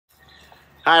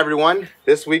Hi everyone,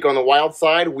 this week on the Wild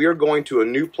Side we are going to a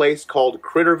new place called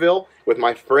Critterville with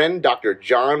my friend Dr.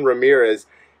 John Ramirez,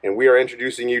 and we are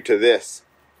introducing you to this.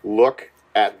 Look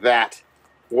at that.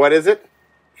 What is it?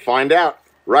 Find out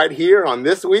right here on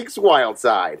this week's Wild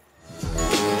Side.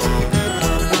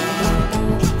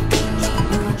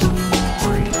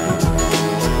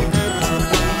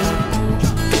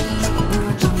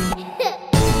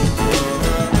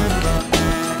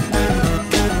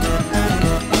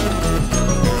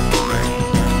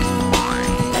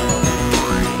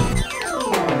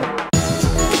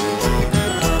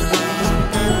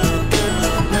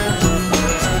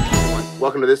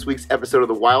 Welcome to this week's episode of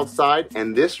The Wild Side,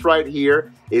 and this right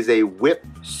here is a whip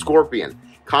scorpion,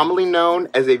 commonly known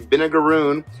as a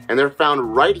vinegaroon, and they're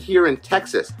found right here in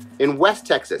Texas, in West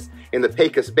Texas, in the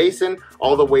Pecos Basin,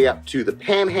 all the way up to the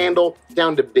Panhandle,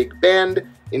 down to Big Bend,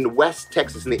 in West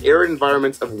Texas, in the arid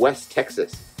environments of West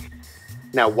Texas.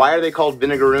 Now, why are they called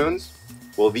vinegaroons?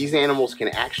 Well, these animals can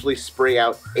actually spray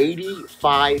out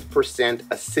 85%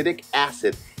 acidic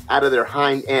acid out of their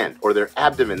hind end, or their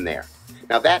abdomen there.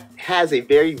 Now that has a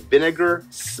very vinegar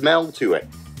smell to it.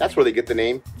 That's where they get the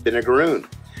name vinegaroon.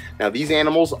 Now these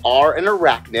animals are an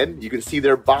arachnid. You can see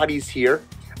their bodies here.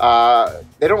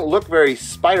 They don't look very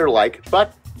spider-like,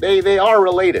 but they are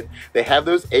related. They have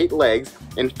those 8 legs.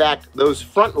 In fact, those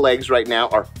front legs right now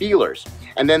are feelers.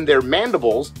 And then their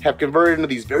mandibles have converted into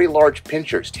these very large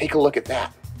pinchers. Take a look at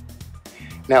that.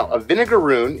 Now a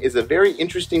vinegaroon is a very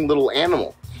interesting little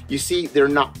animal. You see, they're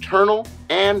nocturnal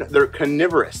and they're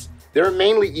carnivorous. They're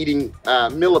mainly eating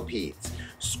millipedes,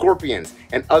 scorpions,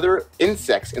 and other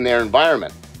insects in their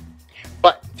environment.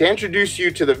 But to introduce you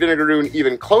to the vinegaroon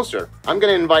even closer, I'm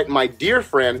going to invite my dear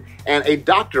friend and a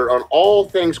doctor on all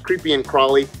things creepy and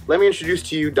crawly. Let me introduce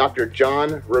to you Dr.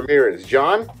 John Ramirez.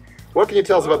 John, what can you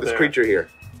tell us about this creature here?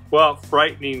 Well,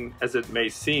 frightening as it may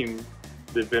seem,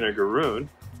 the vinegaroon,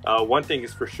 one thing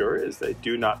is for sure is they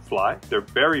do not fly. They're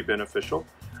very beneficial.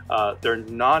 They're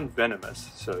non-venomous,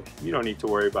 so you don't need to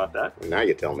worry about that. Now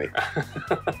you tell me.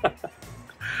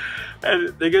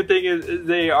 And the good thing is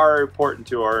they are important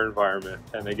to our environment.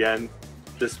 And again,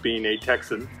 this being a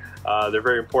Texan, they're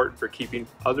very important for keeping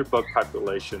other bug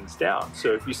populations down.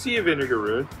 So if you see a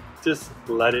vinegaroon, just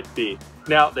let it be.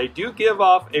 Now, they do give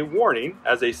off a warning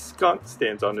as a skunk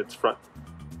stands on its front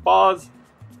paws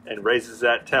and raises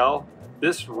that tail.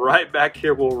 This right back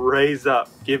here will raise up,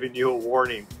 giving you a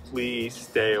warning. Please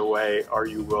stay away or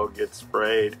you will get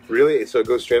sprayed. Really? So it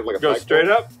goes straight up like a flagpole? Goes straight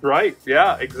up, right.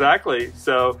 Yeah, exactly.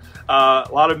 So a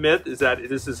lot of myth is that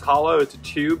this is hollow, it's a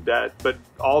tube, but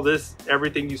all this,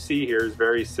 everything you see here is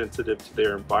very sensitive to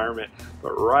their environment.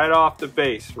 But right off the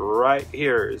base, right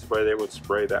here is where they would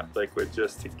spray that liquid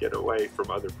just to get away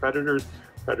from other predators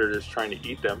trying to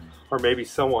eat them, or maybe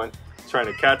someone trying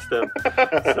to catch them.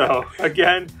 So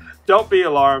again, don't be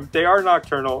alarmed. They are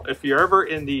nocturnal. If you're ever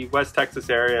in the West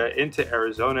Texas area into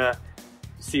Arizona,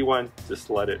 see one, just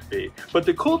let it be. But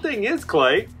the cool thing is,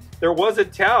 Clay, there was a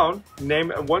town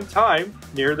named at one time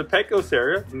near the Pecos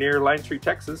area, near Lime Tree,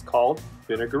 Texas, called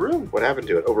Vinegaroon. What happened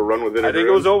to it? Overrun with vinegaroons? I think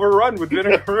it was overrun with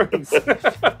vinegaroons.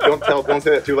 Don't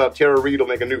say that too loud. Tara Reid will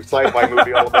make a new sci-fi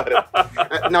movie all about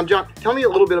it. Now, John, tell me a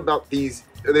little bit about these.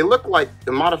 They look like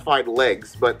the modified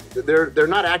legs, but they're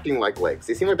not acting like legs.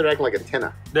 They seem like they're acting like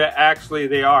antennae.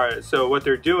 They are. So what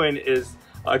they're doing is,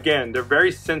 again, they're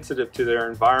very sensitive to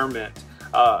their environment.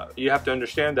 You have to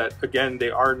understand that, again, they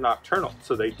are nocturnal.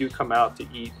 So they do come out to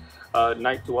eat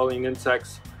night-dwelling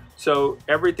insects. So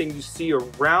everything you see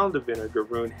around the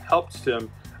vinegaroon helps them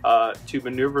to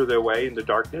maneuver their way in the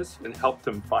darkness and help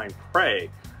them find prey.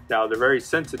 Now, they're very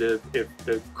sensitive. If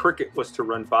the cricket was to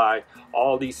run by,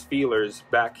 all these feelers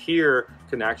back here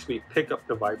can actually pick up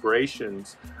the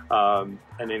vibrations and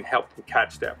then help them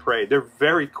catch that prey. They're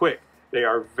very quick. They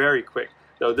are very quick.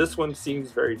 Though this one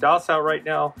seems very docile right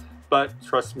now, but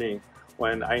trust me,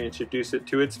 when I introduce it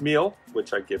to its meal,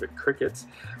 which I give it crickets,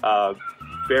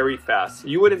 very fast.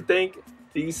 You wouldn't think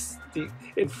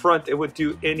in front it would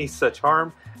do any such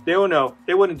harm. They don't know.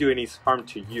 They wouldn't do any harm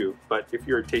to you, but if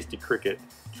you're a tasty cricket,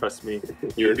 trust me,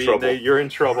 you're in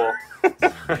trouble.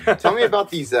 Tell me about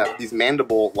these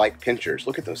mandible-like pinchers.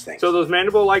 Look at those things. So those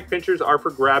mandible-like pinchers are for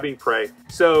grabbing prey.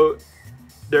 So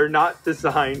they're not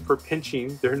designed for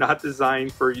pinching. They're not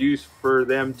designed for use for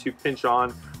them to pinch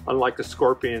on, unlike a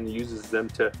scorpion uses them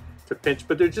to pinch,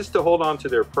 but they're just to hold on to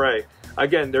their prey.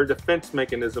 Again, their defense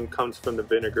mechanism comes from the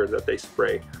vinegar that they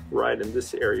spray right in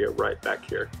this area right back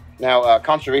here. Now,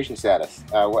 conservation status.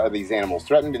 What are these animals?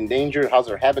 Threatened, endangered? How's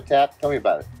their habitat? Tell me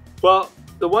about it. Well,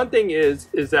 the one thing is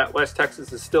that West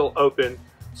Texas is still open.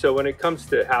 So when it comes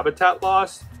to habitat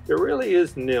loss, there really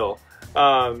is nil.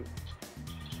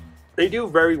 They do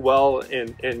very well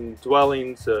in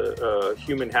dwellings,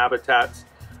 human habitats.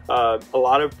 A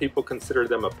lot of people consider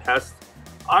them a pest.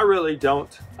 I really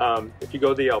don't. If you go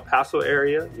to the El Paso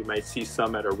area, you might see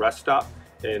some at a rest stop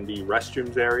in the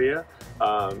restrooms area.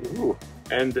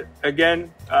 And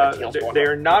again, they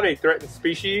are not a threatened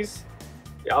species.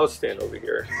 Yeah, I'll stand over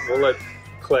here. We'll let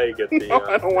Clay get the...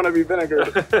 I don't want to be vinegar.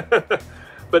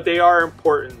 But they are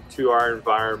important to our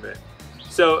environment.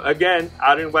 So again,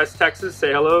 out in West Texas,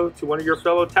 say hello to one of your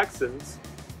fellow Texans,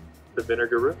 the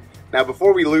vinegaroon. Now,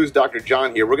 before we lose Dr.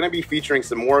 John here, we're going to be featuring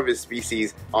some more of his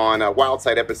species on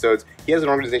Wildside episodes. He has an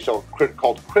organization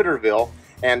called Critterville.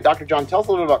 And Dr. John, tell us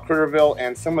a little bit about Critterville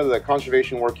and some of the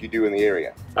conservation work you do in the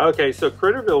area. Okay, so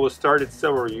Critterville was started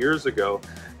several years ago,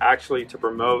 actually to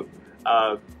promote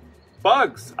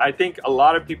bugs. I think a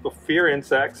lot of people fear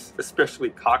insects, especially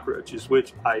cockroaches,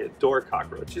 which I adore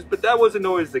cockroaches, but that wasn't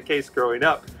always the case growing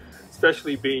up.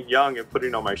 Especially being young and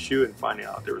putting on my shoe and finding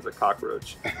out there was a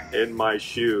cockroach in my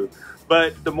shoe.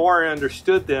 But the more I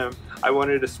understood them, I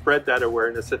wanted to spread that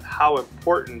awareness of how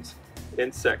important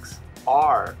insects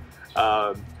are.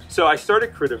 So I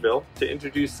started Critterville to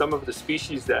introduce some of the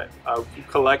species that we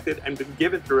collected and been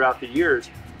given throughout the years.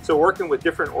 So working with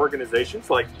different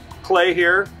organizations like Clay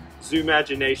here, Zoo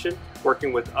Imagination,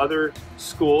 working with other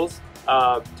schools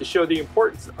to show the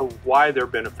importance of why they're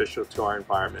beneficial to our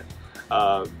environment.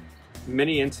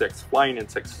 Many insects, flying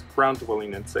insects,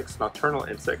 ground-dwelling insects, nocturnal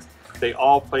insects, they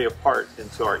all play a part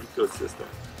into our ecosystem.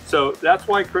 So that's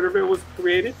why Critterville was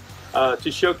created,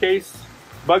 to showcase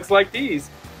bugs like these.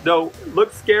 Though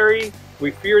look scary, we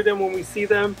fear them when we see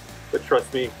them, but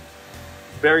trust me,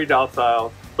 very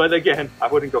docile. But again, I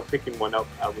wouldn't go picking one up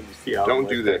when you see out. Don't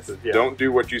do this. Yeah. Don't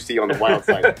do what you see on the wild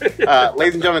side.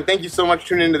 Ladies and gentlemen, thank you so much for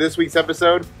tuning into this week's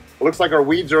episode. It looks like our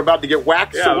weeds are about to get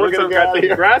whacked, yeah, so we're going to get out of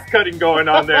here. Grass cutting going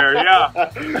on there, yeah.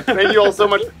 Thank you all so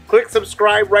much. Click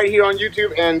subscribe right here on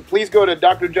YouTube, and please go to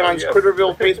Dr. John's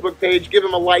Critterville Facebook page. Give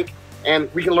him a like,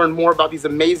 and we can learn more about these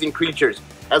amazing creatures.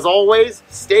 As always,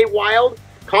 stay wild,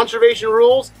 conservation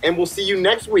rules, and we'll see you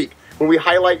next week when we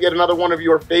highlight yet another one of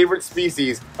your favorite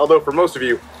species. Although for most of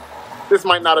you, this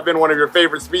might not have been one of your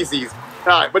favorite species.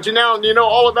 But you know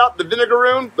all about the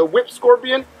vinegaroon, the whip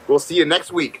scorpion. We'll see you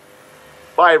next week.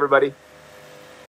 Bye, everybody.